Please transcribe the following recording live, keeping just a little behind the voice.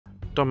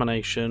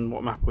Domination.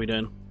 What map are we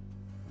doing?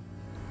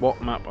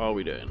 What map are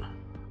we doing?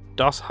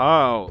 Das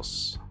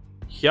Haus.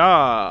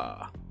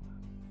 Yeah.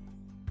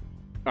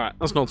 Alright,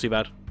 that's not too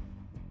bad.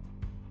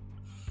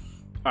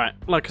 Alright,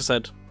 like I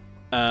said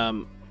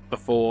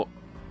before,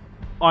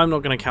 I'm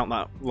not going to count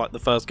that, like the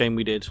first game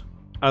we did,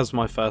 as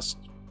my first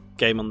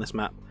game on this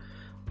map.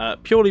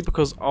 Purely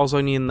because I was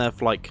only in there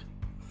for like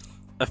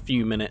a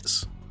few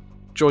minutes.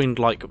 Joined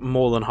like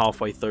more than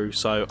halfway through,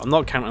 so I'm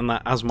not counting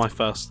that as my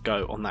first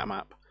go on that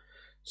map.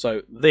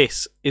 So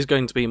this is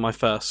going to be my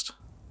first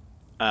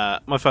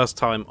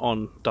time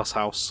on Das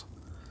Haus.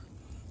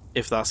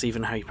 If that's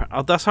even how you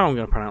pronounce it. That's how I'm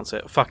going to pronounce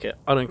it. Fuck it,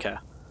 I don't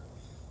care.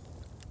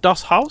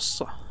 Das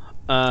Haus?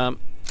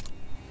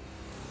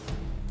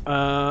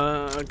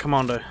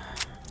 Commando.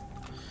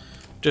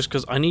 Just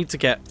because I need to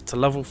get to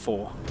level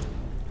 4.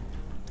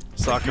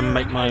 So I can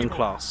make my own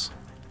class.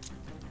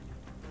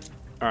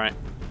 Alright,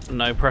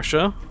 no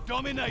pressure.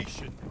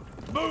 Domination.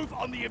 Move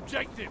on the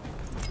objective.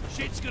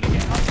 Shit's gonna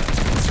get under.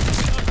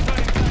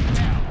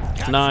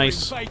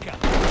 Nice.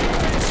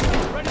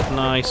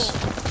 Nice.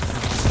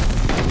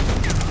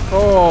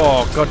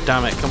 Oh, god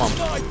damn it, come on.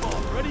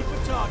 Ready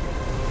for target.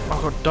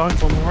 I got dive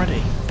bomb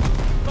already.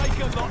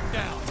 Baker locked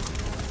down.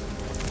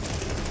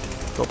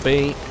 Got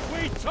B.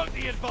 We took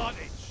the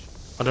advantage.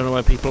 I don't know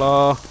where people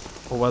are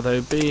or where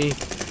they'll be.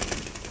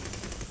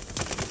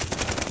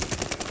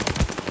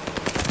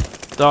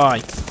 Die.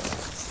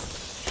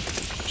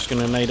 Just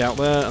gonna nade out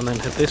there and then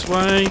head this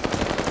way.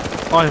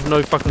 I have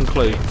no fucking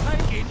clue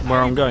where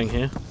I'm going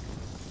here.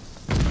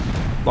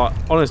 Like,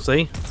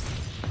 honestly,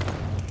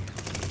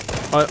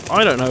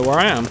 I don't know where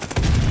I am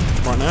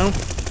right now.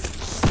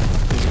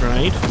 There's a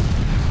grenade.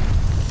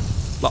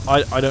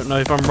 Like, I don't know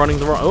if I'm running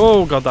the right...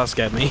 Oh god, that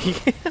scared me.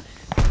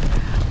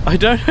 I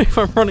don't know if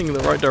I'm running in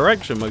the right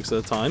direction most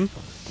of the time.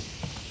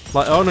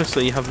 Like, I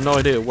honestly have no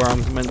idea where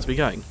I'm meant to be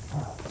going.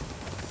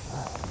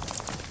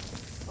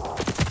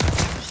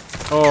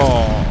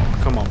 Oh,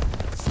 come on.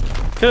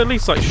 Can at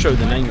least, like, show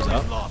the names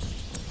up.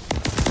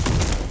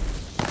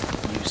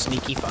 You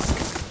sneaky fuck.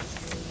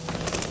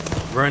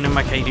 Ruining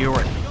my KD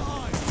already.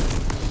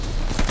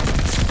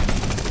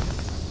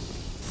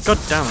 God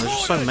damn, there's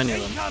just so many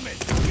of them.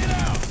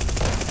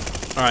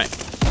 Alright,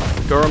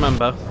 gotta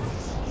remember,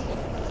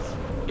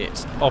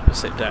 it's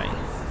opposite day.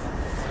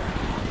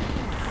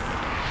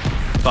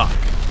 Fuck.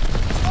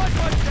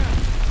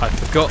 I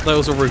forgot there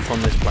was a roof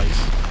on this place.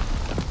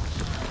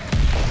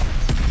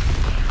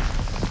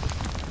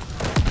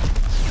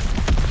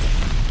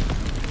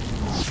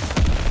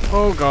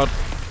 Oh god,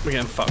 we're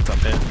getting fucked up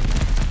here.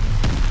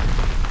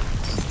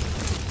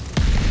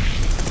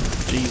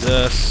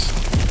 Jesus.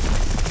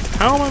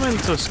 How am I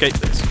meant to escape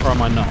this? Or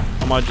am I not?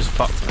 Am I just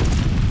fucked?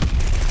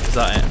 Is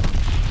that it?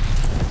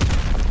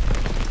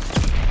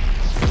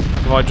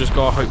 Have I just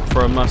got to hope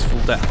for a merciful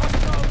death?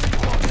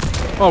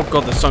 Oh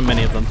god, there's so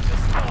many of them.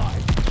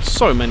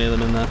 So many of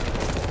them in there.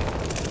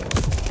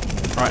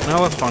 Right, now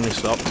that's finally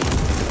stopped.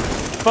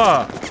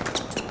 Fuck!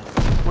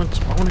 I want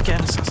to get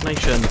an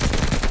assassination.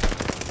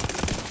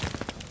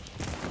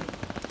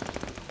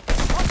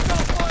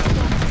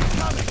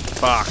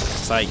 Fuck's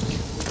sake.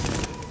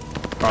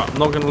 Right, I'm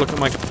not going to look at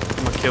my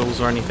kills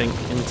or anything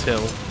until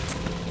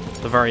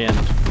the very end.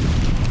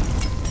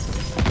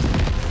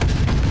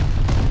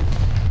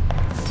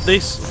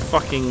 This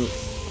fucking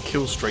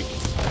kill streak.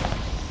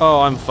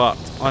 Oh, I'm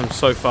fucked. I'm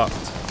so fucked.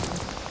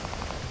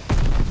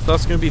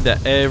 That's going to be there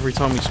every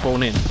time we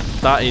spawn in.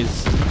 That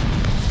is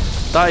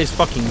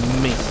fucking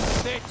me.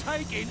 They're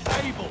taking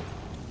Able.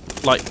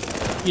 Like,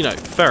 you know,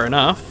 fair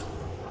enough.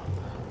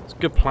 It's a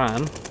good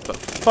plan, but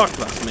fuck,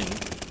 that's me.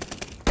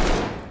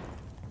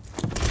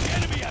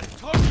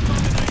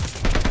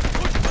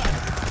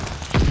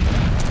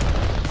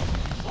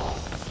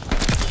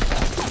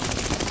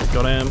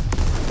 Got him.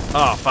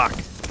 Oh, fuck.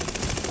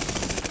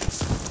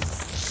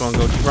 Come on,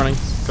 go, keep running.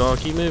 Go,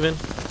 keep moving.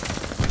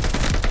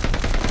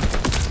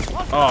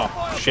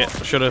 Oh, shit.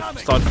 I should have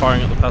started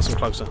firing at the person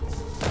closer.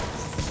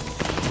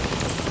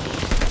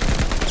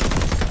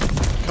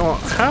 Come on.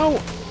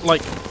 How?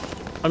 Like,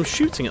 I'm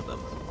shooting at them.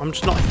 I'm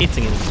just not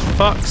hitting anything.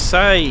 Fuck's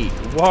sake.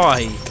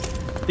 Why?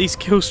 These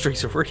kill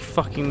streaks are really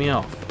fucking me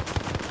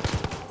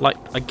off. Like,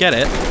 I get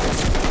it.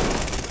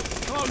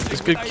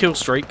 It's a good kill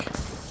streak.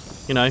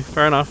 You know,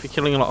 fair enough, you're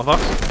killing a lot of us.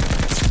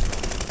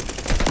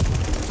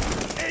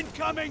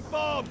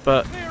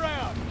 But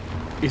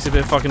it's a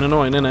bit fucking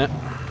annoying, isn't it?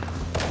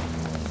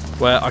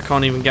 Where I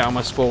can't even get out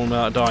my spawn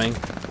without dying.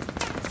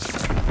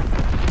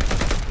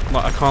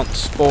 Like, I can't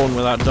spawn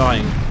without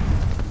dying.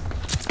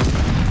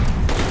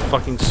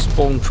 Fucking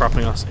spawn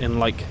trapping us in,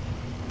 like,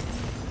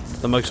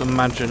 the most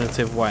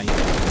imaginative way.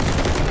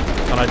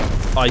 And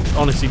I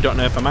honestly don't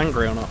know if I'm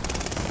angry or not.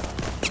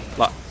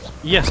 Like,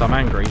 yes, I'm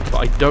angry, but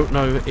I don't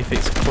know if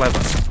it's clever.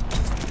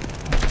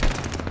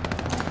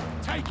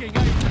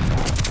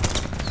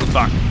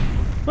 Fuck.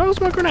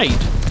 Where's my grenade?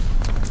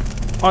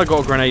 I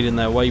got a grenade in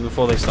there way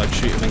before they started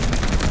shooting me.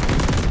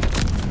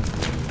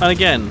 And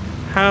again,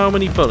 how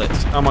many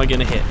bullets am I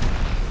going to hit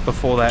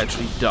before they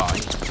actually die?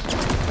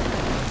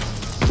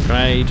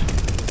 Grenade.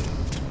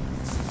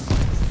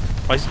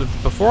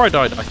 Before I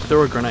died, I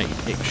threw a grenade.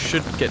 It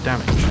should get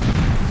damage.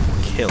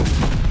 Kill.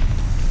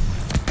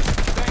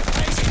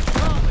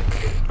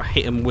 I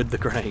hit him with the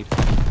grenade.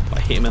 I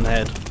hit him in the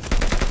head.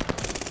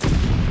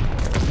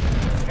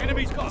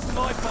 Enemy's got a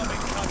sniper bomb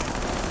incoming.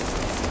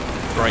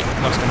 Great,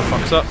 that's gonna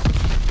fuck us up.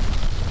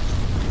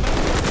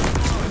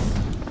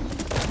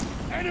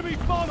 Enemy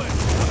bombers!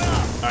 Coming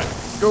up! Alright,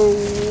 go!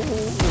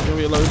 There's gonna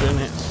be a load in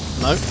here.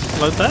 No,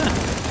 load there.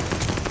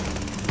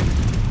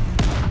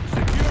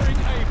 Securing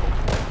able.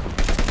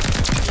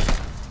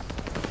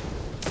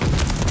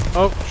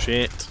 Oh,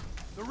 shit.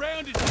 The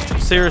round is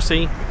nearly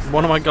Seriously,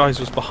 one of my guys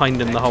was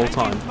behind him the whole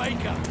time.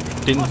 Baker.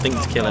 Didn't think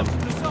to kill him.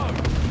 The zone.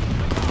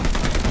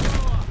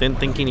 Didn't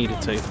think he needed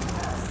to.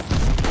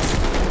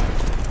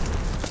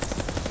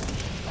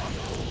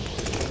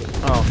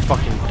 Oh,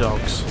 fucking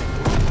dogs.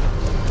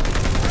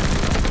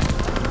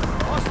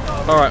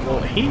 Alright,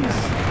 well, he's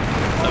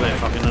a bit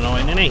fucking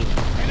annoying, isn't he?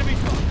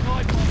 Enemy's got a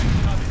sniper bomb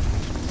incoming.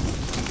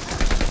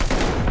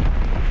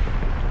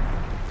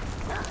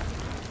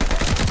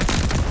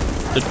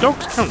 The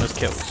dogs count as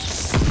kills.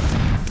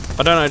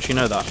 I don't actually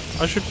know that.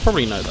 I should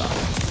probably know that.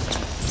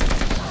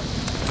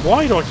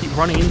 Why do I keep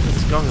running into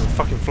this guy with a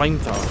fucking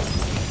flamethrower?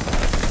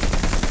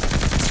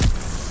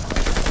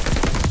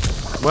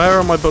 Where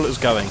are my bullets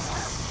going?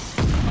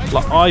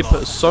 Like, I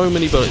put so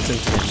many bullets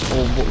into him,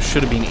 or what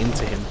should have been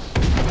into him,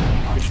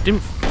 which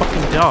didn't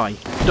fucking die.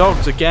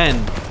 Dogs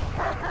again.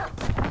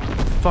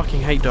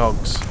 Fucking hate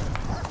dogs.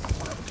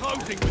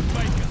 Closing with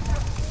Baker.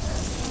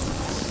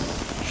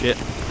 Shit.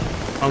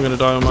 I'm gonna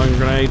die on my own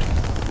grenade.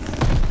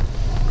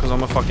 Because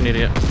I'm a fucking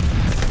idiot.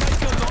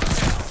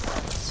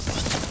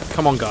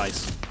 Come on,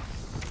 guys.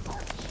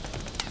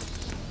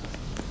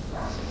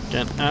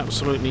 Getting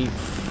absolutely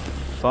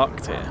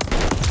fucked here.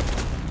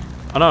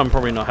 I know I'm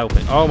probably not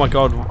helping. Oh my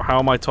god, how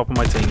am I top of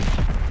my team?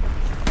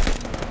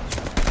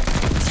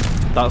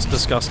 That's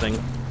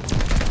disgusting.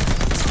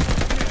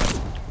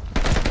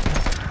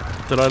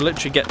 Did I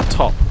literally get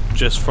top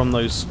just from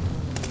those,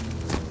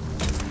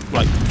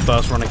 like,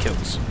 first runner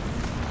kills?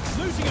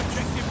 Losing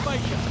objective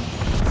Baker.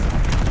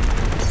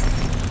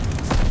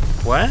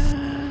 Where?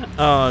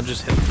 Oh, I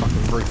just hit the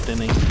fucking roof,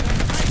 didn't he?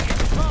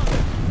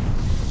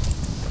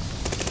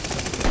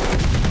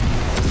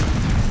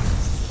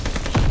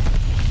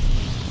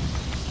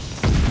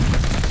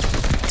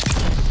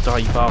 Die,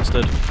 you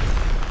bastard.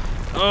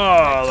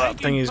 Oh, that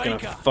thing is gonna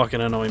fucking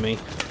annoy me.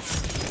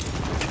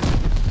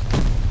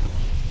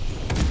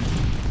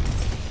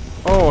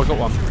 Oh, I got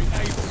one.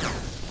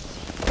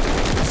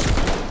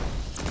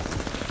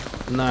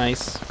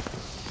 Nice.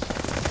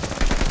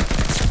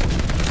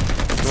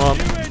 Come on.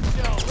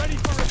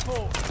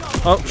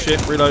 Oh shit,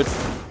 reload.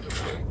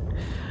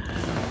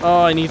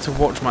 Oh, I need to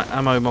watch my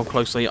ammo more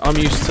closely. I'm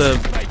used to,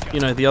 you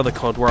know, the other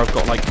COD where I've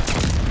got like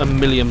a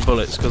million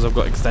bullets because I've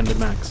got extended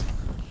mags.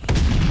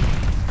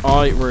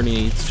 I really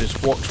need to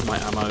just watch my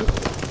ammo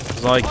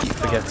because I keep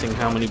forgetting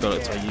how many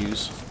bullets I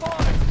use.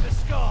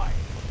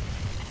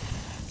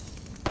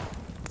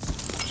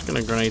 Just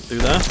gonna grenade through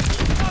there.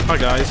 Hi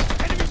guys.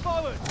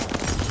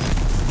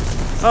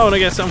 Oh, and I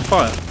get set on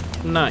fire.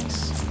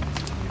 Nice.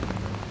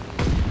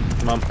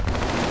 Come on.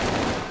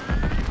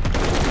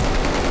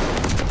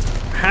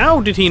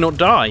 How did he not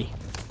die?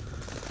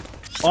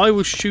 I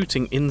was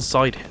shooting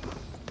inside him.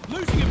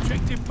 Losing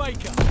objective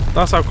Baker.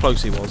 That's how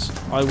close he was.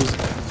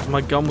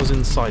 My gun was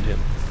inside him.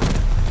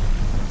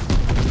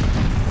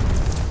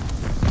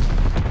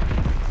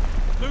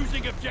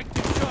 Losing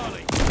objective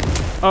Charlie.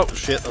 Oh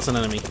shit, that's an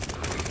enemy.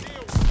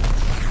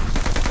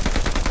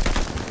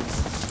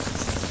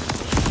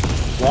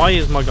 Why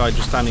is my guy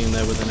just standing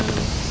there with an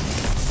enemy?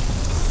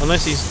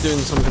 Unless he's doing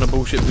some kind of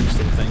bullshit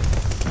boosting thing.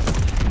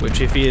 Which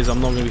if he is,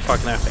 I'm not going to be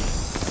fucking happy.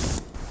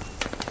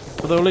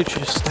 But they're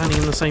literally just standing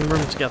in the same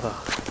room together.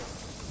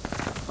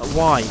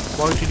 Why?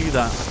 Why would you do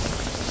that?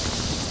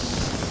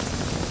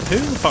 Who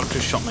the fuck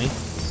just shot me?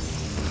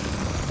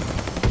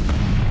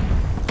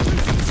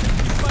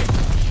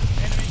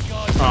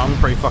 Oh, I'm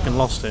pretty fucking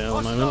lost here at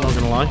the moment, not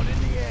gonna lie.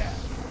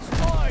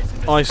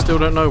 I still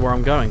don't know where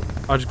I'm going.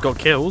 I just got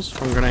kills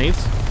from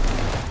grenades.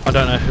 I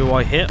don't know who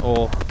I hit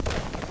or...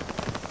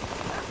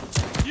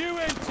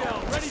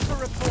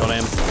 Got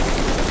him.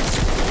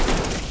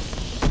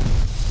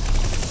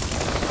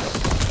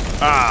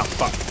 Ah,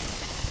 fuck.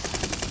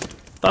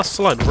 That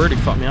slide really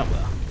fucked me up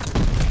there.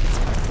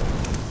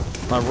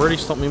 That really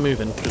stopped me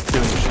moving, just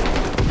doing shit.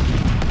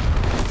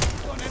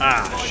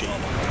 Ah, shit.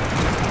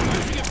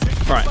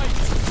 Right.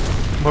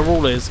 My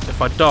rule is,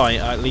 if I die,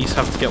 I at least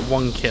have to get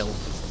one kill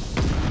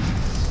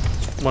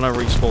when I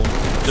respawn,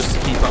 just to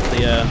keep up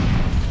the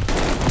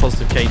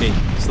positive KD.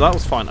 So that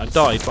was fine. I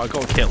died, but I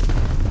got a kill.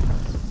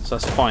 So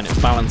that's fine,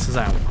 it balances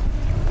out.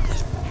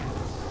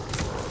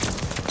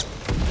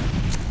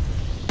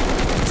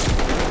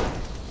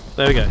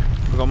 There we go.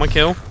 I got my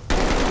kill.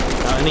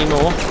 Not any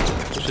more.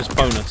 It's just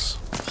bonus.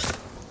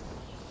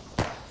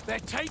 They're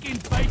taking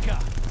Baker.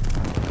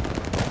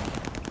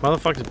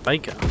 Motherfucker's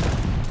Baker.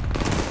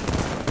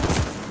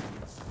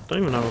 Don't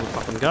even know where the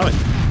fuck I'm going.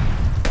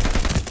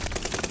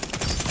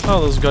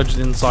 Oh, there's a guy just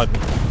inside me.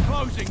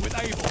 Closing. Closing with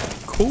able.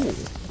 Cool.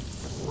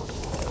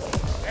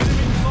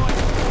 Enemy flight.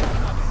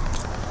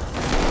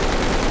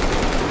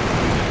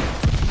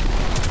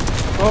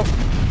 Oh,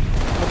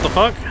 what the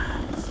fuck?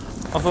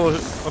 I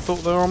thought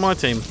they were on my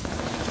team.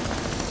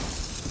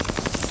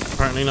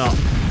 Apparently not.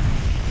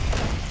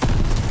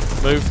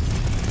 Move.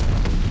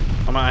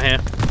 I'm out of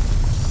here.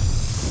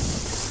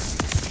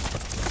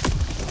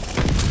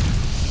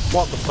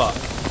 What the fuck?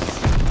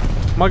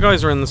 My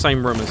guys are in the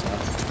same room as her.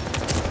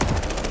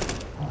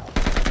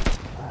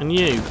 And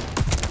you.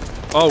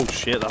 Oh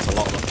shit, that's a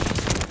lot of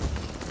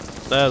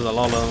them. There's a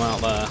lot of them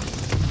out there.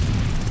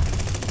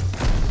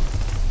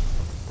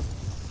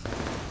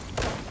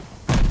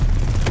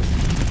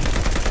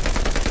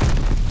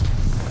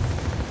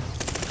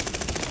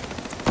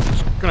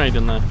 Grenade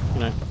in there, you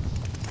know.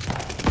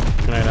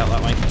 Grenade out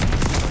that way.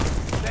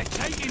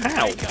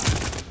 How?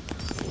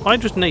 I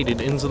just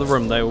naded into the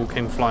room they all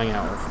came flying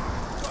out of.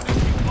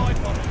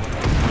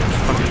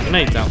 Just fucking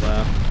grenades out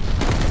there.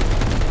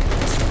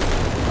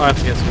 I have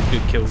to get some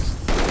good kills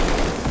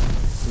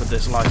with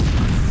this life.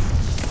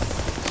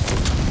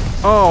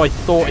 Oh, I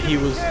thought he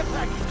was...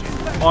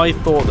 I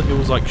thought that it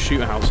was like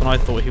shoot house, and I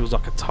thought he was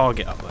like a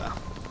target up there.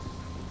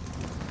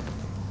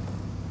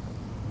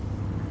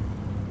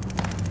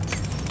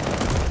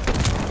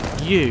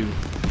 You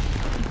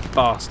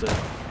bastard.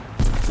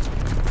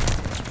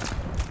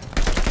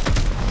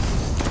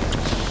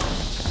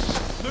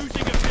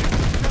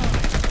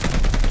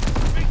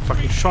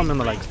 Fucking shot him in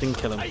the legs, didn't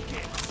kill him.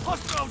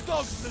 Hostile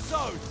dogs in the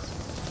zone.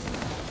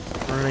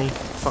 Really?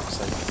 Fuck's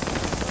sake.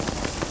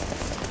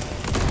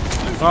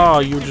 Oh,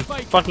 you were just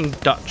fucking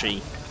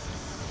Dutchy.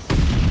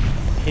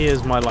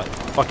 Here's my, like,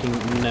 fucking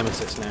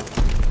nemesis now.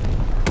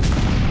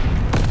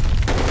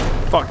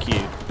 Fuck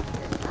you.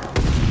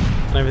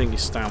 And everything you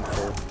stand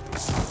for.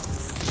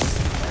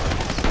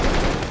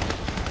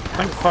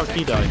 Thank fuck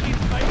he died.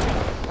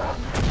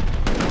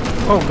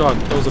 Oh god,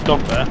 there was a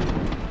dog there.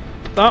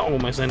 That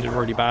almost ended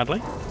really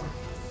badly.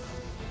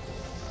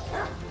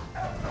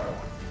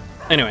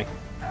 Anyway,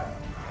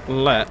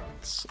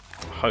 let's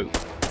hope.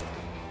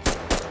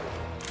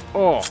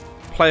 Oh,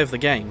 play of the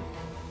game.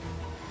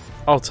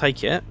 I'll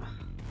take it.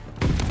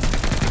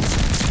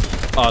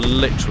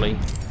 Literally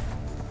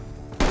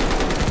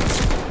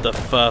the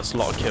first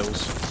lot of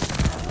kills.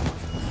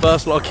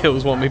 First lot of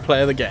kills want me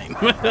play of the game.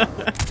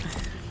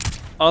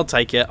 I'll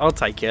take it, I'll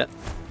take it.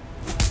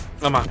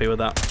 I'm happy with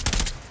that.